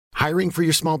Hiring for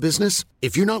your small business?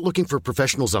 If you're not looking for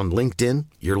professionals on LinkedIn,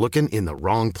 you're looking in the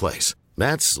wrong place.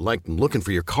 That's like looking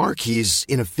for your car keys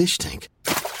in a fish tank.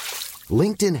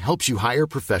 LinkedIn helps you hire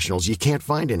professionals you can't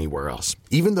find anywhere else,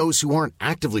 even those who aren't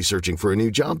actively searching for a new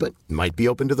job but might be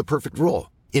open to the perfect role.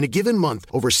 In a given month,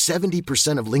 over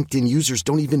 70% of LinkedIn users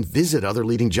don't even visit other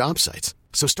leading job sites.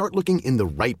 So start looking in the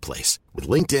right place. With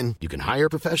LinkedIn, you can hire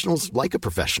professionals like a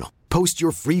professional. Post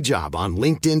your free job on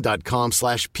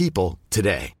linkedin.com/people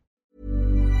today.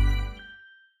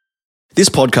 This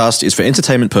podcast is for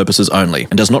entertainment purposes only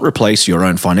and does not replace your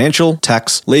own financial,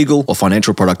 tax, legal, or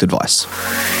financial product advice.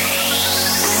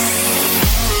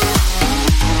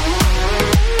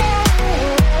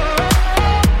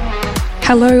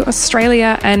 Hello,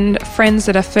 Australia and friends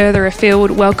that are further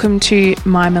afield. Welcome to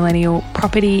My Millennial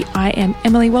Property. I am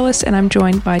Emily Wallace and I'm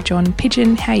joined by John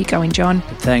Pidgeon. How are you going, John?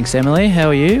 Thanks, Emily. How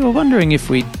are you? I'm wondering if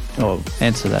we... Oh,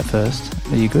 answer that first.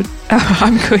 Are you good? Oh,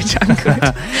 I'm good.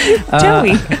 Tell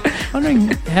me. Wondering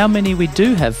how many we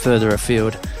do have further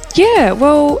afield. Yeah,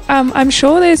 well, I'm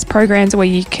sure there's programs where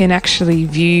you can actually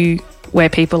view where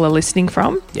people are listening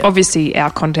from. Yep. Obviously, our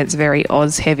content's very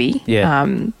Oz heavy. Yeah.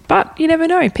 But you never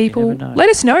know. People, let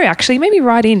us know, actually. Maybe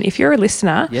write in. If you're a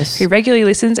listener who regularly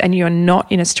listens and you're not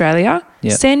in Australia,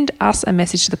 send us a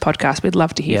message to the podcast. We'd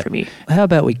love to hear from you. How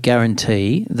about we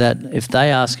guarantee that if they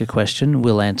ask a question,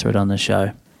 we'll answer it on the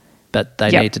show. But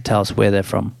they need to tell us where they're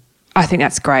from. I think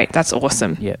that's great. That's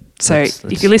awesome. Yeah. So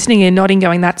if you're listening and nodding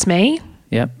going, that's me,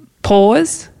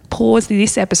 pause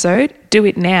this episode, do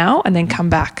it now, and then come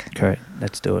back. Correct.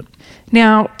 Let's do it.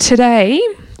 Now, today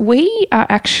we are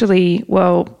actually,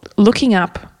 looking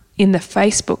up in the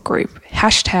Facebook group,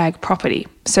 #property.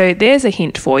 So there's a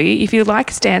hint for you. If you'd like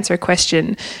us to answer a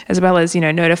question as well as,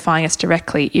 notifying us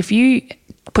directly, if you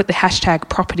put the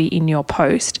 #property in your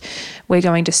post, we're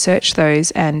going to search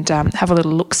those and have a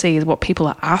little look-see at what people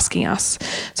are asking us.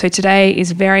 So today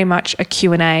is very much a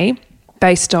Q&A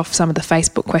based off some of the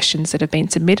Facebook questions that have been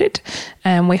submitted.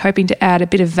 And we're hoping to add a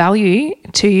bit of value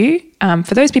to you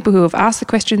for those people who have asked the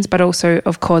questions, but also,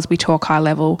 of course, we talk high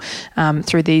level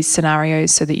through these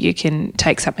scenarios so that you can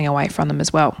take something away from them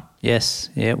as well. Yes.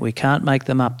 Yeah, we can't make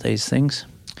them up, these things.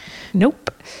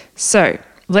 Nope. So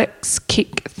let's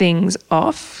kick things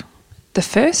off. The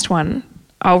first one,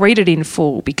 I'll read it in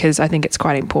full because I think it's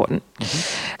quite important.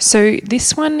 Mm-hmm. So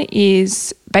this one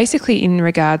is basically in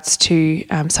regards to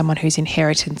someone who's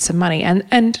inherited some money.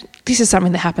 And this is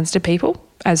something that happens to people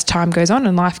as time goes on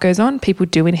and life goes on. People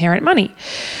do inherit money.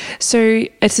 So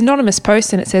it's an anonymous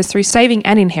post and it says, through saving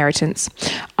and inheritance,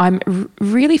 I'm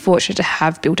really fortunate to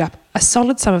have built up a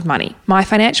solid sum of money. My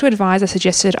financial advisor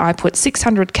suggested I put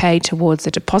 $600K towards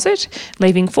the deposit,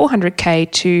 leaving $400K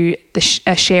to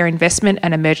a share investment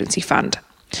and emergency fund.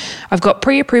 I've got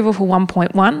pre-approval for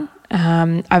 1.1.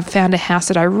 I've found a house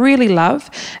that I really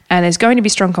love and there's going to be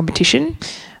strong competition.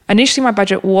 Initially, my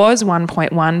budget was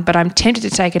 1.1, but I'm tempted to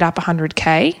take it up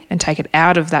 100K and take it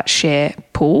out of that share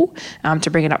pool to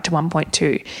bring it up to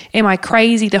 1.2. Am I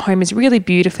crazy? The home is really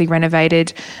beautifully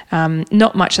renovated.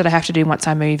 Not much that I have to do once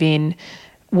I move in.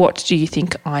 What do you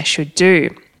think I should do?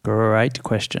 Great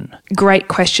question. Great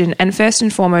question. And first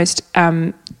and foremost,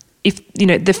 if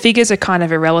the figures are kind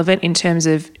of irrelevant in terms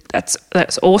of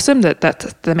that's awesome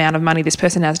that's the amount of money this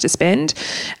person has to spend,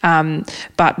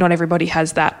 but not everybody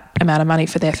has that amount of money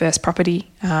for their first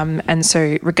property, and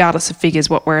so regardless of figures,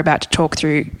 what we're about to talk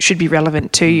through should be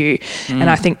relevant to you. And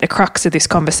I think the crux of this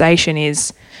conversation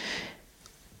is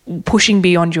pushing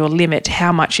beyond your limit.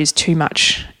 How much is too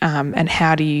much, and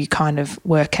how do you kind of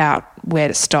work out where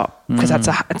to stop? Because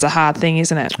it's a hard thing,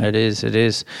 isn't it? It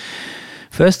is.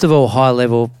 First of all, high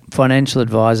level, financial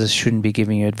advisors shouldn't be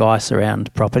giving you advice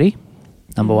around property.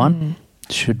 Number one,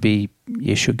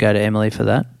 you should go to Emily for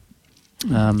that.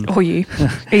 Or you,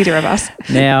 either of us.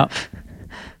 Now,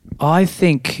 I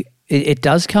think it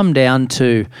does come down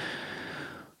to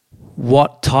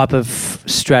what type of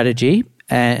strategy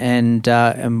and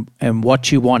what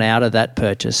you want out of that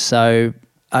purchase. So,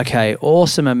 okay,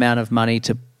 awesome amount of money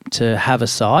to have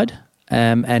aside,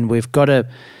 and we've got to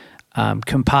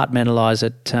compartmentalise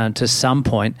it to some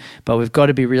point, but we've got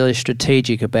to be really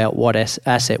strategic about what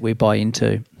asset we buy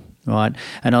into, right?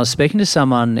 And I was speaking to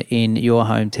someone in your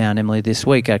hometown, Emily, this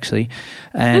week actually,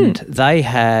 and they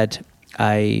had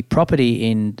a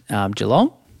property in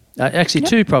Geelong,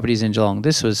 two properties in Geelong.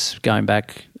 This was going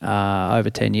back over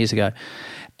 10 years ago,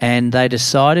 and they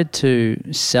decided to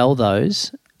sell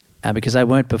those because they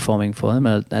weren't performing for them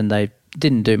and they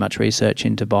didn't do much research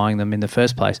into buying them in the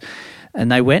first place. And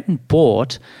they went and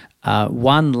bought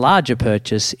one larger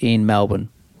purchase in Melbourne.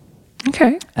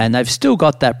 Okay. And they've still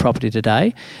got that property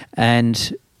today,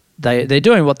 and they're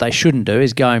doing what they shouldn't do,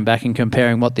 is going back and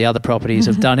comparing what the other properties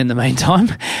have done in the meantime.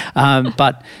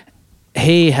 But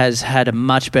he has had a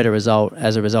much better result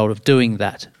as a result of doing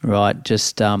that, right?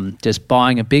 Just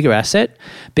buying a bigger asset,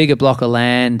 bigger block of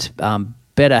land,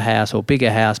 better house or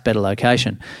bigger house, better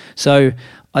location. So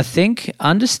I think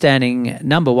understanding,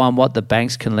 number one, what the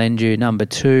banks can lend you. Number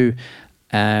two,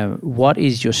 what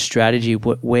is your strategy?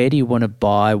 Where do you want to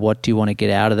buy? What do you want to get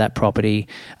out of that property?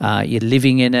 You're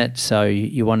living in it, so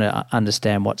you want to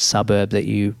understand what suburb that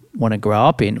you want to grow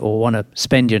up in or want to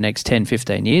spend your next 10,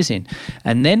 15 years in.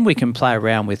 And then we can play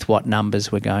around with what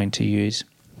numbers we're going to use.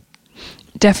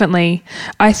 Definitely.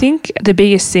 I think the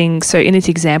biggest thing, so in this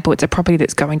example, it's a property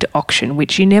that's going to auction,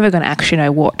 which you're never going to actually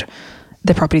know what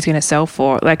the property's going to sell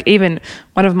for. Like even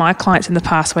one of my clients in the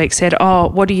past week said, oh,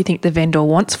 what do you think the vendor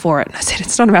wants for it? And I said,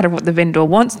 it's not a matter of what the vendor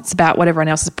wants. It's about what everyone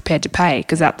else is prepared to pay,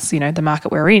 because that's, the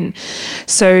market we're in.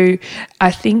 So I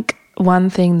think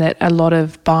one thing that a lot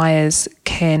of buyers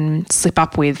can slip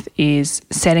up with is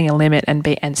setting a limit and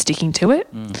sticking to it.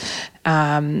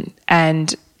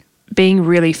 And being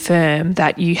really firm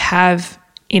that you have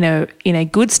in a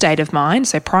good state of mind.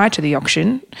 So prior to the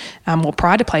auction or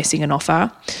prior to placing an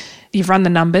offer, you've run the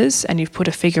numbers and you've put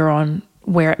a figure on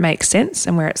where it makes sense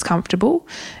and where it's comfortable,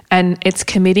 and it's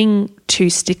committing to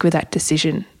stick with that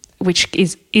decision, which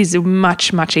is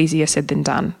much, much easier said than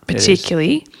done,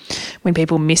 particularly when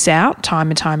people miss out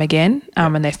time and time again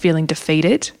and they're feeling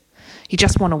defeated. You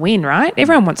just want to win, right?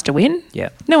 Everyone wants to win. Yeah.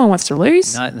 No one wants to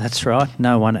lose. No, that's right.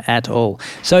 No one at all.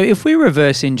 So if we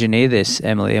reverse engineer this,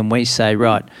 Emily, and we say,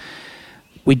 right,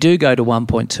 we do go to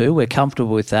 1.2. We're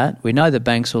comfortable with that. We know the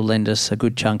banks will lend us a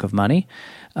good chunk of money.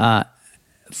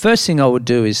 First thing I would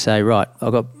do is say, right,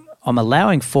 I'm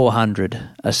allowing 400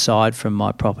 aside from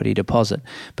my property deposit,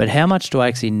 but how much do I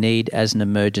actually need as an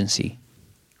emergency?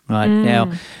 Right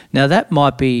now that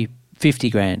might be 50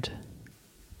 grand.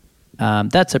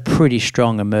 That's a pretty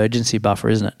strong emergency buffer,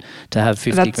 isn't it? To have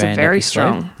 50 grand. That's very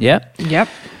strong. Yep. Yep.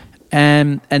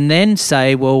 And then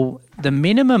say, well, the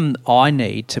minimum I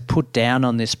need to put down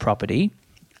on this property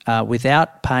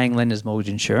without paying lender's mortgage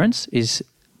insurance is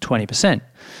 20%.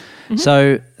 Mm-hmm.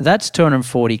 So that's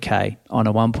 $240K on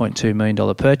a $1.2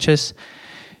 million purchase.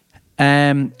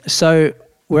 So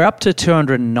we're up to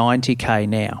 $290K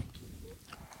now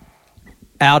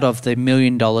out of the $1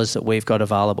 million that we've got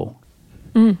available.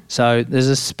 So there's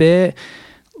a spare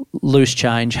loose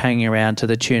change hanging around to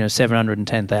the tune of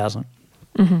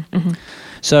 $710,000.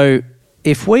 So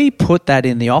if we put that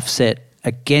in the offset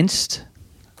against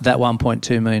that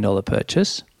 $1.2 million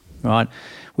purchase, right,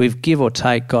 we've give or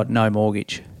take got no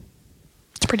mortgage.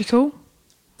 It's pretty cool.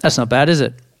 That's not bad, is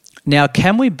it? Now,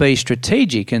 can we be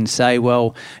strategic and say,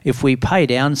 well, if we pay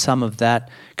down some of that,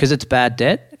 because it's bad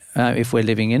debt if we're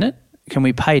living in it, can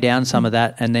we pay down some of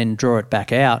that and then draw it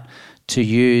back out to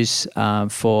use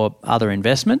for other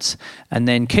investments, and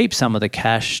then keep some of the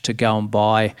cash to go and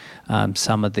buy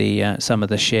some of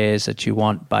the shares that you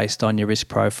want based on your risk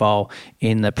profile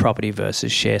in the property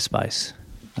versus share space.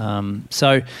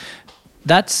 So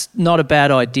that's not a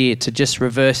bad idea to just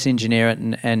reverse engineer it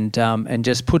and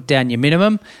just put down your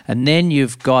minimum, and then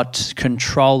you've got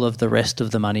control of the rest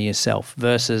of the money yourself,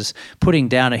 versus putting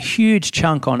down a huge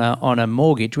chunk on a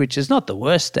mortgage, which is not the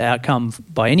worst outcome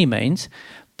by any means.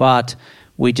 But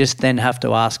we just then have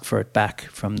to ask for it back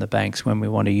from the banks when we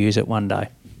want to use it one day.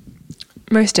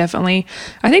 Most definitely.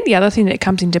 I think the other thing that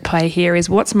comes into play here is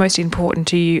what's most important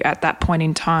to you at that point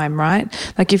in time,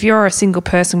 right? Like if you're a single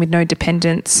person with no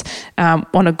dependents,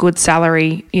 on a good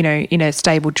salary, in a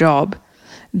stable job,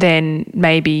 then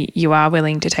maybe you are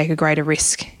willing to take a greater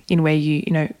risk in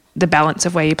where the balance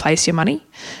of where you place your money.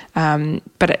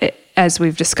 But as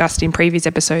we've discussed in previous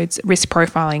episodes, risk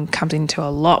profiling comes into a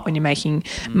lot when you're making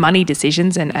money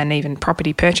decisions and even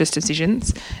property purchase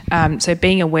decisions. So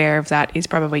being aware of that is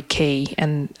probably key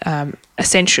and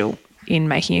essential in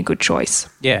making a good choice.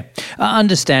 Yeah.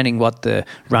 Understanding what the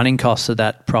running costs of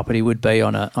that property would be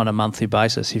on a monthly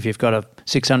basis. If you've got a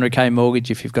 $600K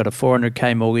mortgage, if you've got a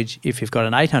 $400K mortgage, if you've got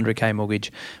an $800K mortgage,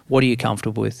 what are you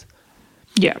comfortable with?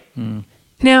 Yeah.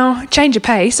 Now, change of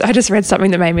pace. I just read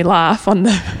something that made me laugh on the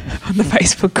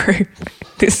Facebook group.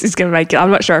 This is going to make it.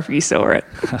 I'm not sure if you saw it.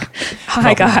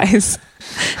 Hi guys.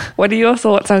 What are your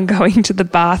thoughts on going to the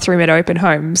bathroom at open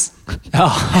homes?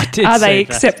 Oh, I did. Are they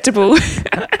acceptable?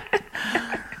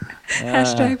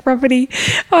 Hashtag property.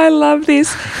 I love this.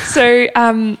 So,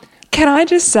 can I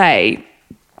just say,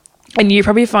 and you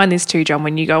probably find this too, John,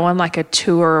 when you go on like a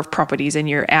tour of properties and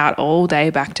you're out all day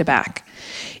back to back,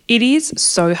 it is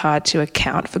so hard to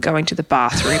account for going to the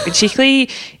bathroom, particularly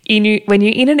when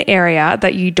you're in an area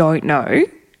that you don't know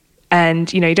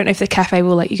and, you don't know if the cafe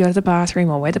will let you go to the bathroom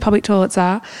or where the public toilets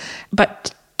are.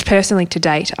 But personally, to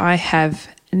date, I have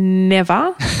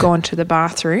never gone to the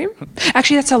bathroom.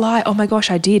 Actually, that's a lie. Oh my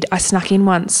gosh, I did. I snuck in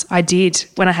once. I did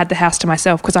when I had the house to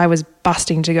myself because I was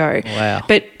busting to go. Wow.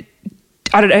 But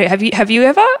I don't know. Have you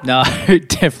ever? No,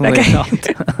 definitely not.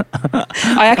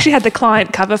 I actually had the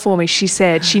client cover for me. She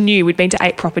said she knew we'd been to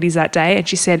 8 properties that day, and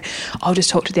she said, "I'll just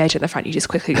talk to the agent at the front. You just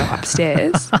quickly go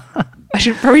upstairs."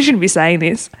 Probably shouldn't be saying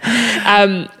this.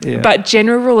 But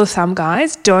general rule of thumb,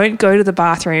 guys, don't go to the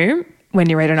bathroom when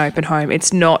you're at an open home.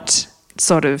 It's not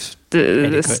sort of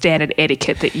the standard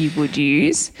etiquette that you would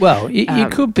use. Well, you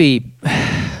could be,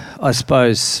 I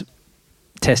suppose,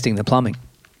 testing the plumbing.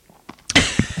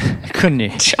 Couldn't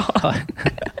you?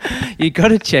 You got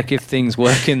to check if things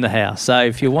work in the house. So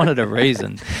if you wanted a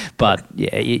reason, but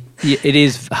yeah, it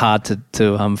is hard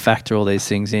to factor all these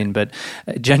things in. But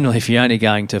generally, if you're only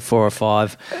going to 4 or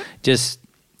 5, just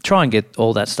try and get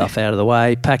all that stuff out of the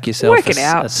way. Pack yourself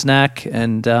a snack,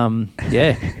 and toughen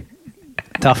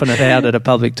it out at a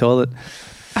public toilet.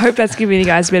 I hope that's giving you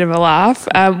guys a bit of a laugh.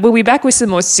 We'll be back with some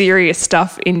more serious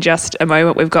stuff in just a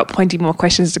moment. We've got plenty more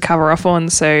questions to cover off on,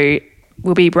 so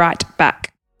we'll be right back.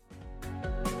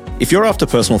 If you're after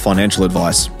personal financial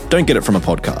advice, don't get it from a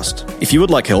podcast. If you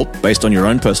would like help based on your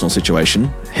own personal situation,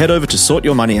 head over to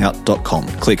sortyourmoneyout.com,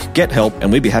 click Get Help,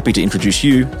 and we'd be happy to introduce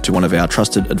you to one of our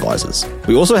trusted advisors.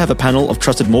 We also have a panel of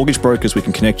trusted mortgage brokers we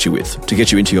can connect you with to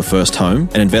get you into your first home,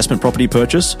 an investment property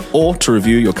purchase, or to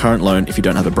review your current loan if you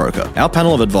don't have a broker. Our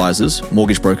panel of advisors,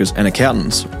 mortgage brokers, and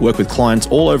accountants work with clients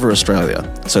all over Australia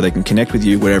so they can connect with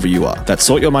you wherever you are. That's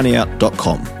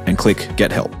sortyourmoneyout.com and click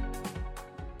Get Help.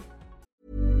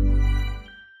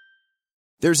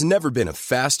 There's never been a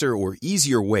faster or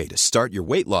easier way to start your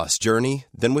weight loss journey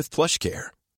than with PlushCare.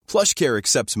 PlushCare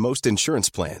accepts most insurance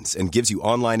plans and gives you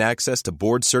online access to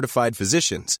board-certified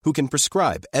physicians who can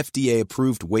prescribe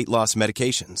FDA-approved weight loss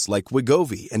medications like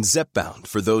Wegovy and Zepbound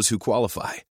for those who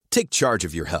qualify. Take charge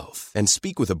of your health and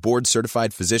speak with a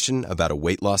board-certified physician about a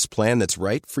weight loss plan that's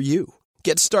right for you.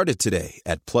 Get started today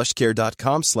at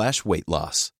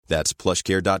plushcare.com/weight-loss. That's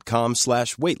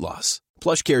plushcare.com/weight-loss.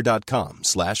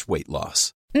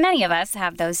 plushcare.com/weight-loss. Many of us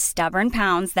have those stubborn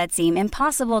pounds that seem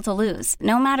impossible to lose,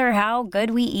 no matter how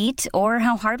good we eat or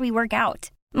how hard we work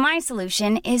out. My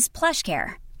solution is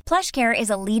PlushCare. PlushCare is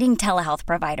a leading telehealth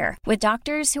provider with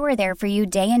doctors who are there for you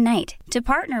day and night to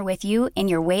partner with you in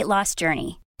your weight loss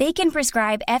journey. They can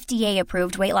prescribe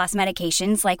FDA-approved weight loss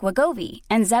medications like Wegovy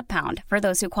and Zepbound for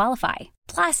those who qualify.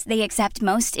 Plus, they accept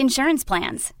most insurance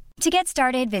plans. To get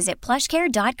started, visit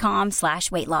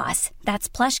plushcare.com/weight-loss. That's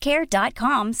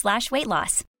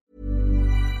plushcare.com/weight-loss.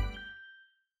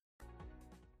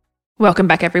 Welcome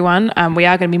back, everyone. We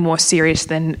are going to be more serious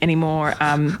than any more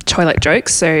toilet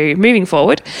jokes. So moving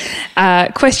forward,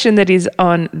 question that is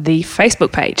on the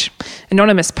Facebook page.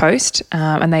 Anonymous post,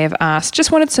 and they have asked,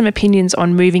 just wanted some opinions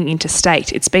on moving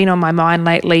interstate. It's been on my mind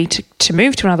lately to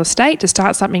move to another state, to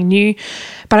start something new,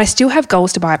 but I still have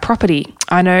goals to buy a property.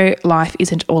 I know life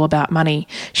isn't all about money.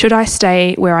 Should I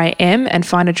stay where I am and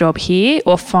find a job here,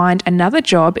 or find another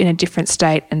job in a different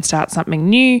state and start something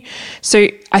new? So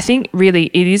I think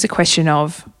really it is a question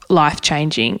of life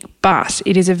changing, but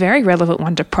it is a very relevant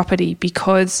one to property,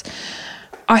 because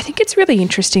I think it's really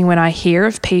interesting when I hear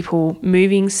of people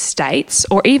moving states,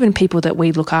 or even people that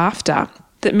we look after,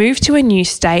 that move to a new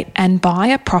state and buy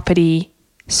a property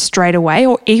straight away,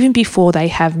 or even before they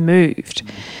have moved.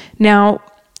 Now,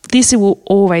 this will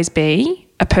always be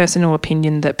a personal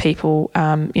opinion that people,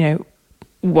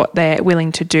 what they're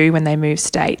willing to do when they move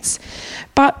states.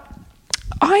 But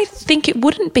I think it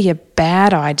wouldn't be a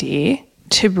bad idea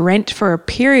to rent for a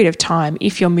period of time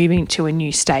if you're moving to a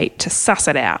new state, to suss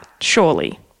it out,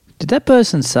 surely. Did that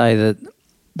person say that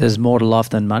there's more to life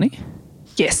than money?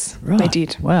 Yes, right. They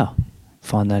did. Wow.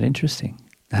 Find that interesting.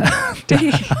 No,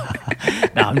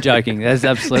 I'm joking. There's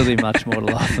absolutely much more to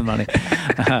life than money.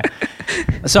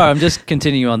 Sorry, I'm just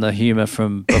continuing on the humour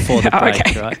from before the break,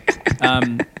 okay. Right?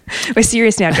 We're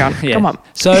serious now, John. Yeah. Come on.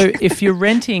 So if you're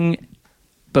renting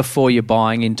before you're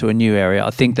buying into a new area,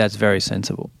 I think that's very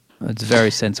sensible. It's a very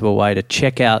sensible way to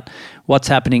check out what's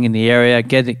happening in the area,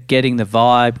 getting the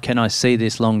vibe. Can I see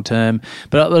this long term?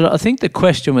 But I think the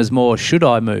question was more, should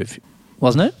I move?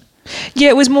 Wasn't it? Yeah,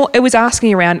 it was more. It was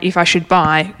asking around if I should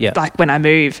buy, like when I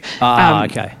move.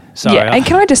 Okay. Sorry. Yeah, and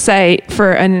can I just say,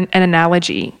 for an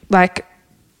analogy, like,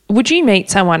 would you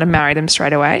meet someone and marry them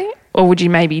straight away, or would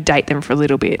you maybe date them for a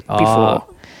little bit before?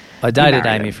 I dated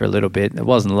Amy for a little bit. It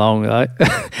wasn't long though,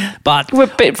 but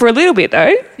for a little bit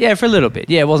though. Yeah, for a little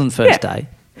bit. Yeah, it wasn't first day.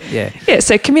 Yeah. Yeah,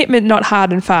 so commitment not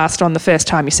hard and fast on the first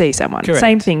time you see someone. Correct.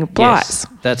 Same thing applies. Yes,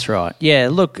 that's right. Yeah,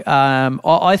 look,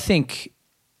 I think,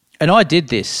 and I did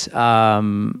this,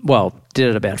 did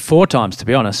it about 4 times, to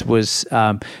be honest, was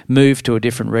move to a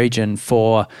different region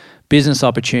for business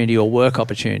opportunity or work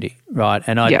opportunity, right?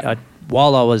 And I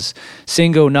while I was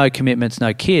single, no commitments,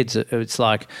 no kids, it's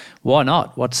like, why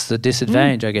not? What's the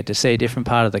disadvantage? I get to see a different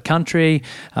part of the country,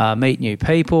 meet new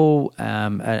people,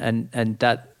 and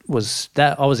that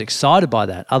I was excited by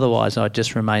that. Otherwise, I'd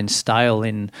just remain stale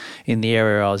in the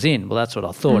area I was in. Well, that's what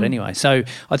I thought anyway. So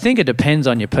I think it depends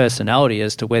on your personality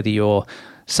as to whether you're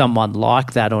someone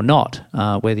like that or not,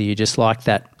 whether you just like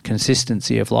that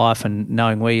consistency of life and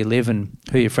knowing where you live and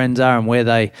who your friends are and where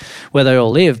they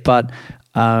all live. But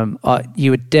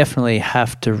you would definitely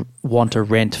have to want to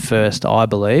rent first, I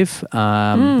believe,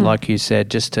 like you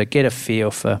said, just to get a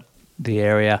feel for the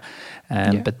area.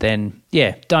 But then,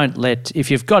 don't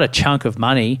if you've got a chunk of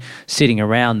money sitting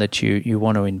around that you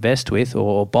want to invest with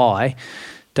or buy,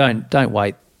 don't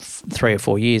wait 3 or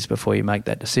 4 years before you make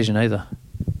that decision either.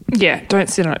 Yeah, don't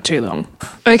sit on it too long.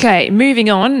 Okay, moving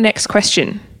on. Next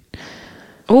question.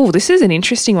 Oh, this is an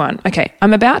interesting one. Okay,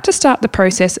 I'm about to start the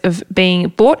process of being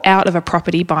bought out of a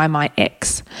property by my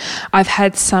ex. I've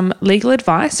had some legal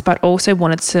advice, but also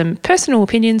wanted some personal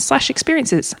opinions /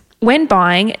 experiences. When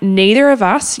buying, neither of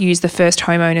us used the first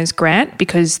homeowner's grant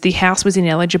because the house was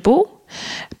ineligible,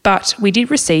 but we did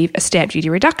receive a stamp duty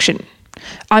reduction.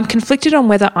 I'm conflicted on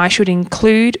whether I should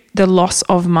include the loss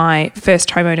of my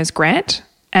first homeowner's grant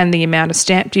and the amount of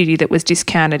stamp duty that was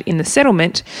discounted in the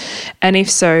settlement, and if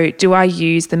so, do I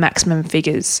use the maximum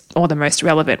figures or the most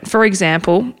relevant? For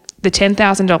example, the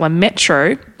 $10,000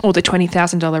 Metro or the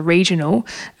 $20,000 Regional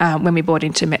when we bought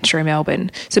into Metro Melbourne.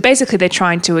 So basically they're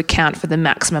trying to account for the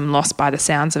maximum loss by the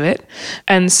sounds of it.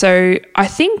 And so I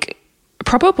think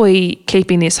probably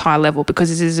keeping this high level, because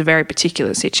this is a very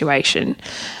particular situation,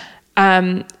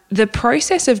 the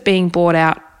process of being bought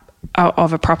out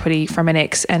of a property from an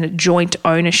ex and joint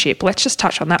ownership, let's just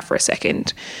touch on that for a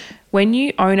second. When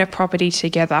you own a property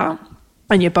together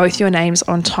and you're both your names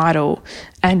on title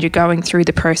and you're going through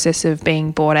the process of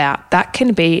being bought out, that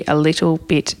can be a little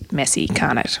bit messy,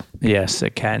 can't it? Yes,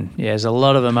 it can. Yeah, there's a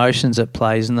lot of emotions at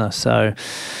play, isn't there? So,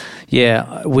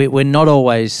 yeah, we're not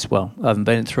always, well, I haven't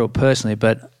been through it personally,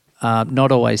 but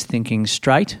not always thinking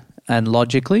straight and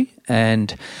logically,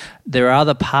 and there are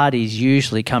other parties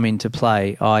usually come into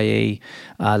play, i.e.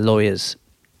 Lawyers.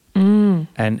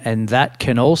 And that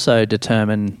can also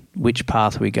determine which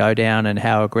path we go down and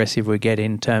how aggressive we get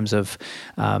in terms of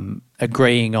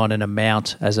agreeing on an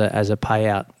amount as a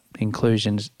payout,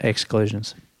 inclusions,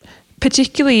 exclusions.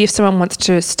 Particularly if someone wants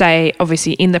to stay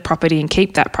obviously in the property and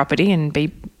keep that property and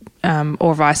be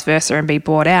or vice versa and be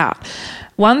bought out.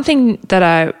 One thing that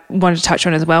I wanted to touch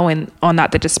on as well on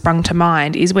that just sprung to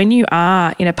mind is when you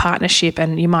are in a partnership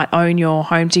and you might own your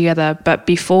home together, but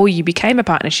before you became a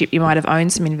partnership, you might have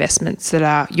owned some investments that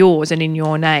are yours and in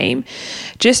your name.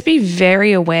 Just be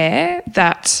very aware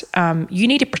that you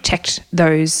need to protect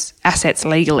those assets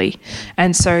legally.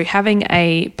 And so having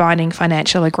a binding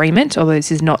financial agreement, although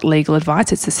this is not legal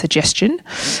advice, it's a suggestion,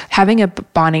 having a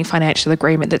binding financial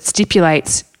agreement that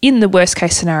stipulates in the worst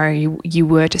case scenario you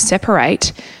were to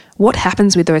separate, what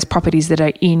happens with those properties that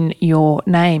are in your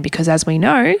name? Because as we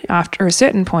know, after a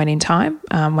certain point in time,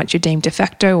 once you're deemed de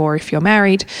facto or if you're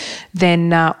married,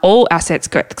 then all assets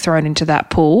get thrown into that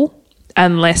pool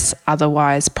unless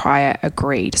otherwise prior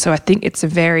agreed. So I think it's a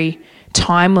very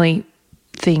timely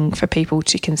thing for people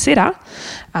to consider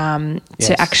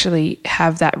to actually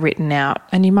have that written out.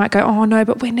 And you might go, oh no,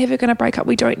 but we're never going to break up.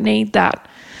 We don't need that.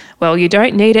 Well, you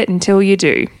don't need it until you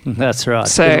do. That's right.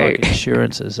 So like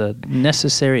insurance is a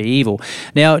necessary evil.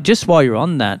 Now, just while you're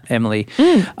on that, Emily,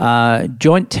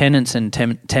 joint tenants and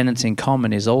tenants in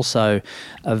common is also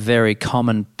a very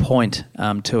common point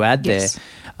to add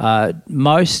there.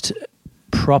 Most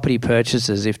property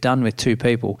purchases, if done with 2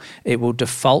 people, it will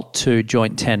default to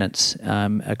joint tenants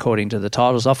according to the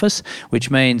Titles Office,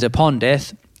 which means upon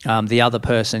death, the other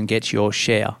person gets your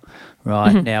share.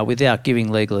 Right. Mm-hmm. Now, without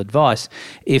giving legal advice,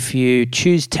 if you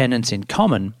choose tenants in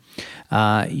common,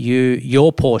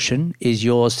 your portion is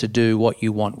yours to do what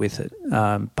you want with it.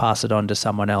 Pass it on to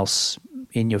someone else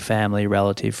in your family,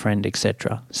 relative, friend,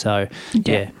 etc. So,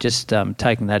 just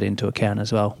taking that into account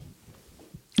as well.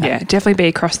 Yeah, definitely be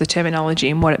across the terminology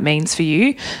and what it means for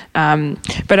you.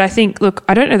 But I think, look,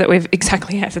 I don't know that we've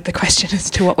exactly answered the question as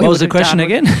to what we What was the would have question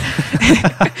done.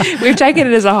 again? We've taken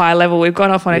it as a high level. We've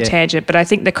gone off on a tangent, but I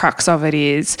think the crux of it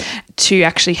is to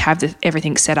actually have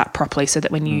everything set up properly so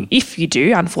that when you, if you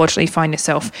do, unfortunately find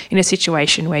yourself in a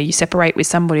situation where you separate with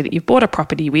somebody that you've bought a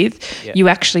property with, you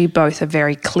actually both are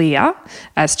very clear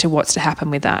as to what's to happen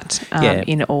with that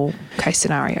in all case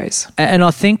scenarios. And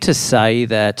I think to say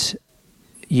that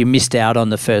you missed out on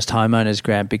the first homeowners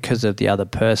grant because of the other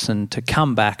person, to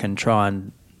come back and try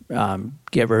and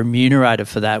get remunerated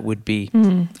for that would be,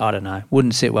 I don't know,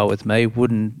 wouldn't sit well with me.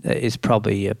 Is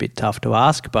probably a bit tough to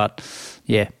ask, but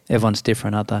yeah, everyone's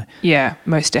different, aren't they? Yeah,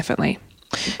 most definitely.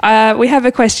 We have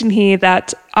a question here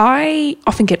that I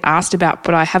often get asked about,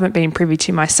 but I haven't been privy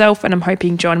to myself, and I'm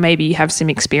hoping, John, maybe you have some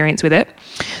experience with it.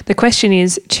 The question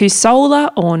is, to solar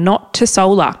or not to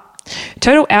solar?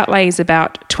 Total outlay is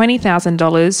about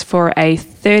 $20,000 for a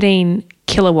 13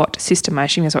 kilowatt system. I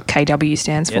assume that's what KW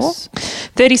stands for.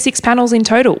 36 panels in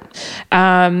total.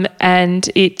 And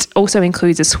it also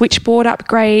includes a switchboard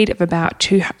upgrade of about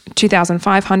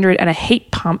 $2,500 and a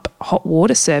heat pump hot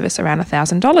water service around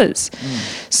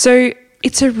 $1,000. So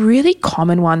it's a really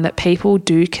common one that people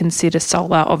do consider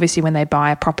solar, obviously, when they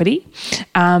buy a property,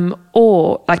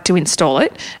 or like to install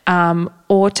it,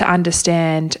 or to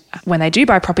understand when they do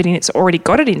buy a property and it's already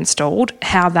got it installed,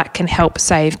 how that can help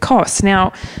save costs.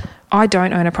 Now, I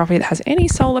don't own a property that has any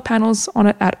solar panels on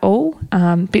it at all.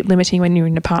 A bit limiting when you're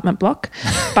in an apartment block.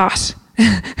 But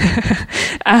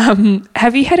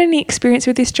have you had any experience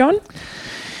with this, John?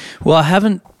 Well, I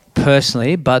haven't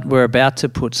personally, but we're about to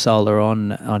put solar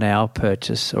on our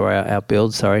purchase or our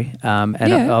build, sorry.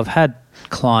 I've had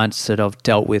clients that I've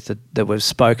dealt with that we've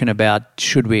spoken about,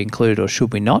 should we include or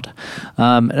should we not?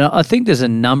 And I think there's a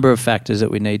number of factors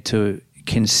that we need to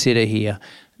consider here.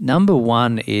 Number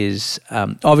one is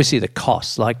obviously the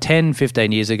cost. Like 10,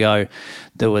 15 years ago,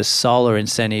 there was solar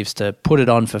incentives to put it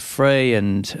on for free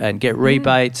and get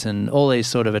rebates and all these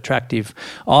sort of attractive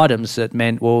items that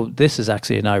meant, well, this is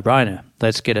actually a no-brainer.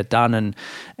 Let's get it done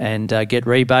and get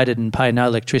rebated and pay no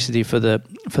electricity for the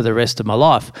rest of my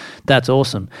life. That's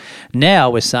awesome.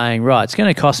 Now we're saying, right, it's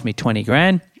going to cost me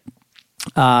 $20,000.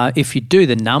 If you do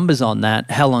the numbers on that,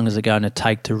 how long is it going to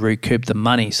take to recoup the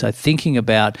money? So thinking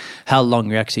about how long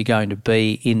you're actually going to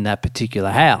be in that particular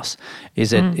house.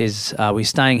 Are we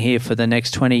staying here for the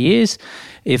next 20 years?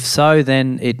 If so,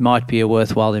 then it might be a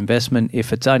worthwhile investment.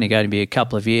 If it's only going to be a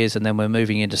couple of years and then we're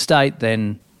moving interstate,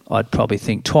 then I'd probably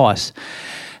think twice.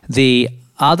 The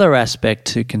other aspect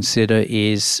to consider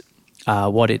is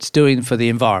what it's doing for the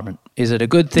environment. Is it a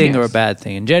good thing or a bad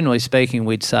thing? And generally speaking,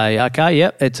 we'd say, okay,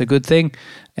 yep, it's a good thing.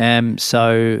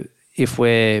 So if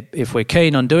we're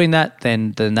keen on doing that,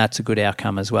 then that's a good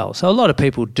outcome as well. So a lot of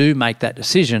people do make that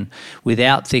decision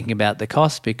without thinking about the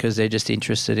cost because they're just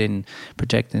interested in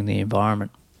protecting the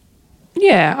environment.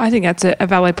 Yeah, I think that's a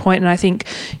valid point. And I think,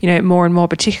 more and more,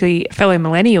 particularly fellow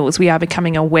millennials, we are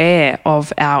becoming aware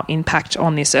of our impact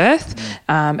on this earth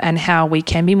and how we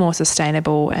can be more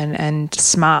sustainable and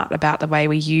smart about the way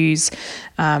we use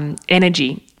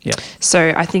energy. Yeah.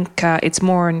 So I think it's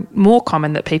more and more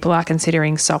common that people are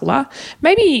considering solar.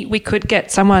 Maybe we could get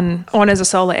someone on as a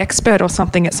solar expert or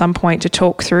something at some point to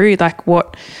talk through like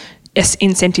what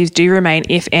incentives do remain,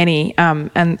 if any,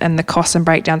 and the costs, and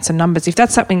break down some numbers. If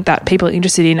that's something that people are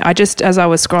interested in, as I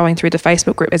was scrolling through the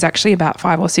Facebook group, there's actually about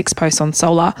 5 or 6 posts on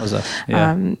solar.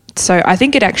 Yeah. So I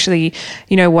think it actually,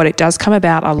 it does come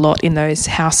about a lot in those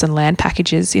house and land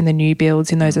packages, in the new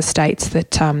builds, in those estates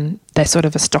that they're sort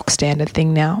of a stock standard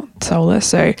thing now, solar.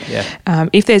 So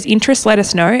if there's interest, let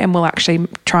us know and we'll actually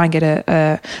try and get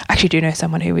I actually do know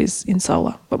someone who is in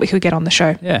solar, but we could get on the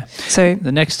show. Yeah. So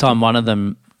the next time one of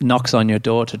them knocks on your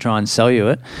door to try and sell you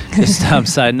it, just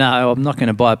say, no, I'm not going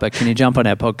to buy it, but can you jump on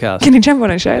our podcast? Can you jump on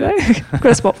a show though?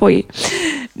 Got a spot for you.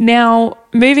 Now,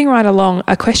 moving right along,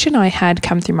 a question I had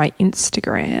come through my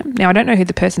Instagram. Now, I don't know who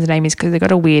the person's name is because they've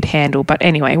got a weird handle, but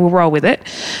anyway, we'll roll with it.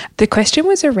 The question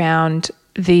was around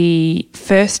the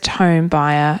first home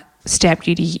buyer stamp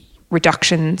duty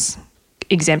reductions,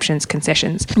 exemptions,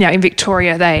 concessions. Now in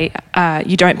Victoria,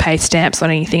 you don't pay stamps on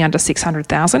anything under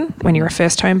 600,000 when you're a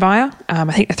first home buyer.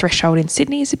 I think the threshold in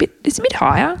Sydney is a bit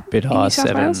higher. A bit higher,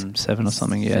 7 or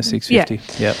something. Yeah,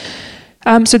 650.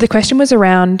 Yeah. So the question was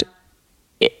around,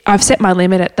 I've set my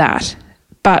limit at that,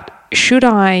 but should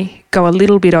I go a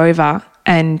little bit over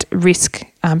and risk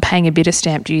paying a bit of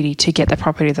stamp duty to get the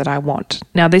property that I want?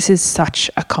 Now, this is such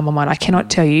a common one. I cannot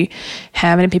tell you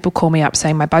how many people call me up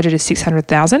saying my budget is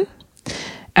 600,000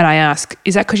 and I ask,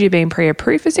 is that because you're being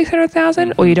pre-approved for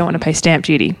 600,000 or you don't want to pay stamp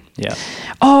duty? Yeah.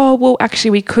 Oh, well,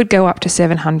 actually, we could go up to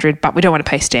 700, but we don't want to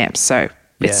pay stamps, so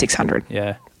it's 600.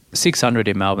 Yeah. 600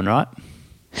 in Melbourne, right?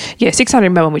 Yeah, 600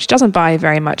 in Melbourne, which doesn't buy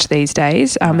very much these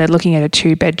days. They're looking at a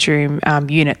 2-bedroom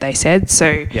unit, they said.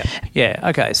 So yeah.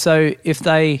 Okay. So if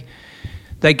they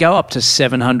go up to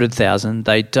 700,000,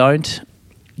 they don't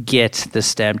get the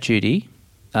stamp duty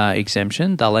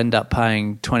exemption. They'll end up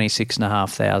paying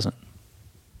 26,500.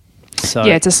 So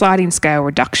yeah, it's a sliding scale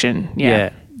reduction.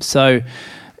 Yeah. So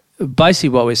basically,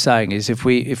 what we're saying is, if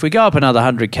we go up another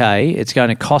 100K, it's going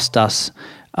to cost us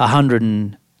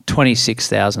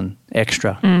 126,000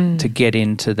 extra to get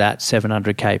into that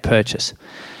 700K purchase.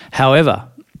 However,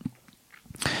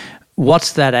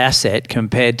 what's that asset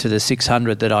compared to the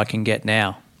 600 that I can get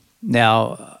now?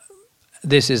 Now,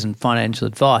 this isn't financial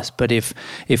advice, but if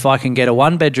I can get a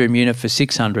 1-bedroom unit for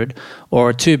 600 or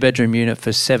a 2-bedroom unit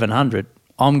for 700,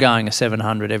 I'm going a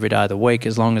 700 every day of the week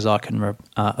as long as I can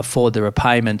afford the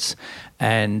repayments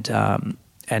and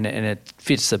it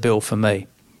fits the bill for me.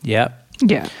 Yeah.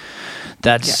 Yeah.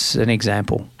 That's an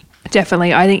example.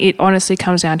 Definitely. I think it honestly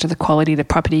comes down to the quality of the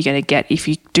property you're going to get. If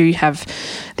you do have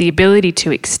the ability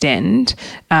to extend,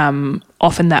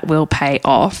 often that will pay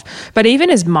off. But even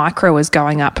as micro is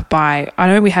going up by, I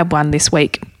know we had one this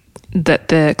week that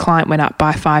the client went up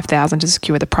by $5,000 to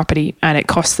secure the property, and it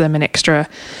cost them an extra,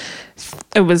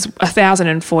 it was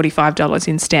 $1,045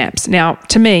 in stamps. Now,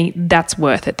 to me, that's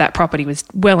worth it. That property was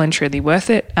well and truly worth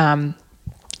it.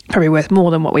 Probably worth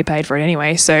more than what we paid for it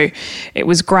anyway. So it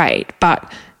was great.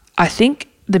 But I think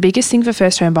the biggest thing for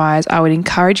first home buyers, I would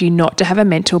encourage you not to have a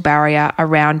mental barrier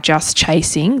around just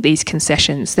chasing these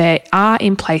concessions. They are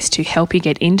in place to help you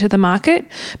get into the market.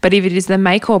 But if it is the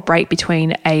make or break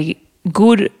between a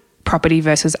good property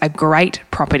versus a great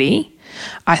property,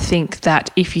 I think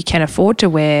that if you can afford to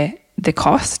wear the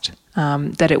cost,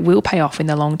 that it will pay off in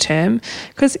the long term,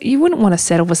 because you wouldn't want to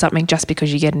settle for something just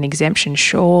because you get an exemption,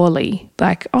 surely.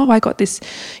 Like, oh, I got this,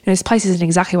 this place isn't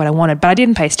exactly what I wanted, but I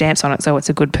didn't pay stamps on it, so it's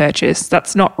a good purchase.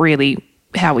 That's not really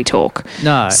how we talk.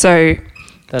 No. So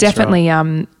definitely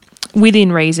right.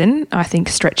 Within reason, I think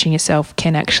stretching yourself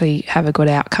can actually have a good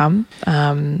outcome.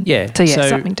 So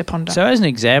something to ponder. So as an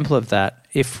example of that,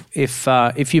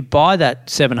 if you buy that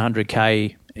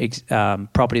 700K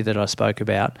property that I spoke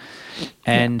about,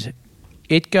 and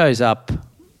it goes up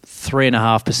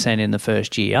 3.5% in the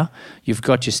first year, you've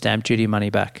got your stamp duty money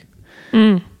back.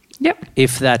 Yep.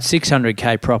 If that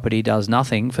 600K property does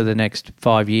nothing for the next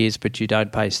 5 years, but you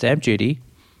don't pay stamp duty,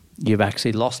 you've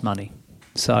actually lost money.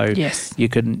 So yes, you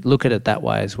can look at it that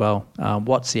way as well.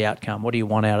 What's the outcome? What do you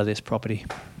want out of this property?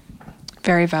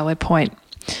 Very valid point.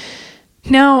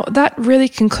 Now, that really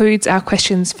concludes our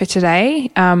questions for today.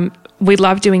 We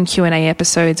love doing Q&A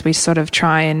episodes. We sort of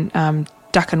try and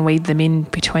duck and weed them in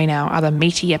between our other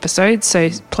meaty episodes. So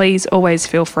please always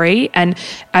feel free. And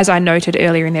as I noted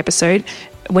earlier in the episode,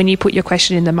 when you put your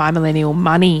question in the My Millennial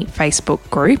Money Facebook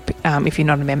group, if you're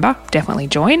not a member, definitely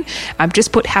join.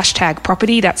 Just put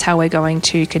 #property. That's how we're going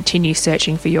to continue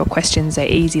searching for your questions. They're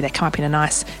easy. They come up in a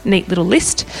nice, neat little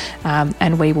list,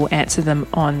 and we will answer them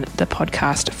on the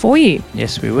podcast for you.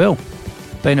 Yes, we will.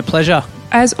 Been a pleasure.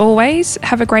 As always,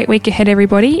 have a great week ahead,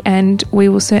 everybody, and we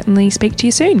will certainly speak to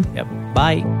you soon. Yep.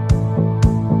 Bye.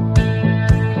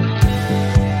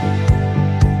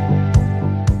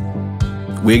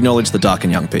 We acknowledge the Darkin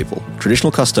Young people,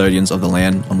 traditional custodians of the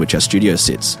land on which our studio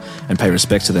sits, and pay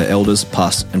respect to their elders,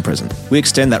 past and present. We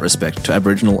extend that respect to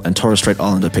Aboriginal and Torres Strait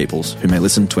Islander peoples who may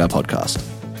listen to our podcast.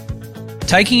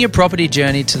 Taking your property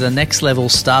journey to the next level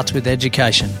starts with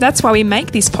education. That's why we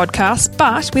make this podcast,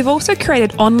 but we've also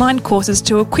created online courses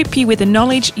to equip you with the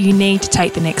knowledge you need to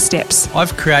take the next steps.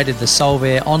 I've created the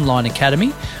Solvair Online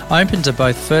Academy, open to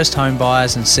both first home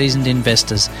buyers and seasoned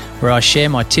investors, where I share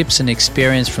my tips and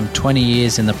experience from 20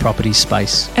 years in the property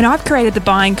space. And I've created the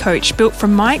Buying Coach, built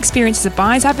from my experience as a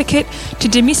buyer's advocate to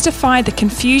demystify the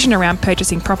confusion around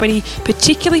purchasing property,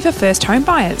 particularly for first home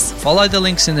buyers. Follow the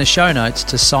links in the show notes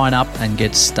to sign up and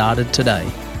get started today.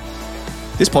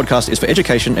 This podcast is for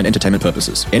education and entertainment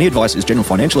purposes. Any advice is general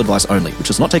financial advice only, which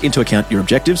does not take into account your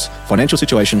objectives, financial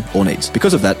situation, or needs.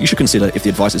 Because of that, you should consider if the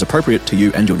advice is appropriate to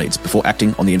you and your needs before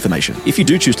acting on the information. If you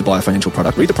do choose to buy a financial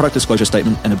product, read the product disclosure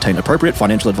statement and obtain appropriate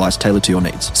financial advice tailored to your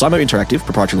needs. Simo Interactive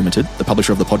Proprietary Limited, the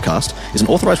publisher of the podcast, is an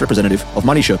authorised representative of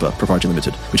Money Sherpa Proprietary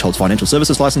Limited, which holds financial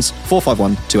services license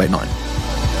 451289.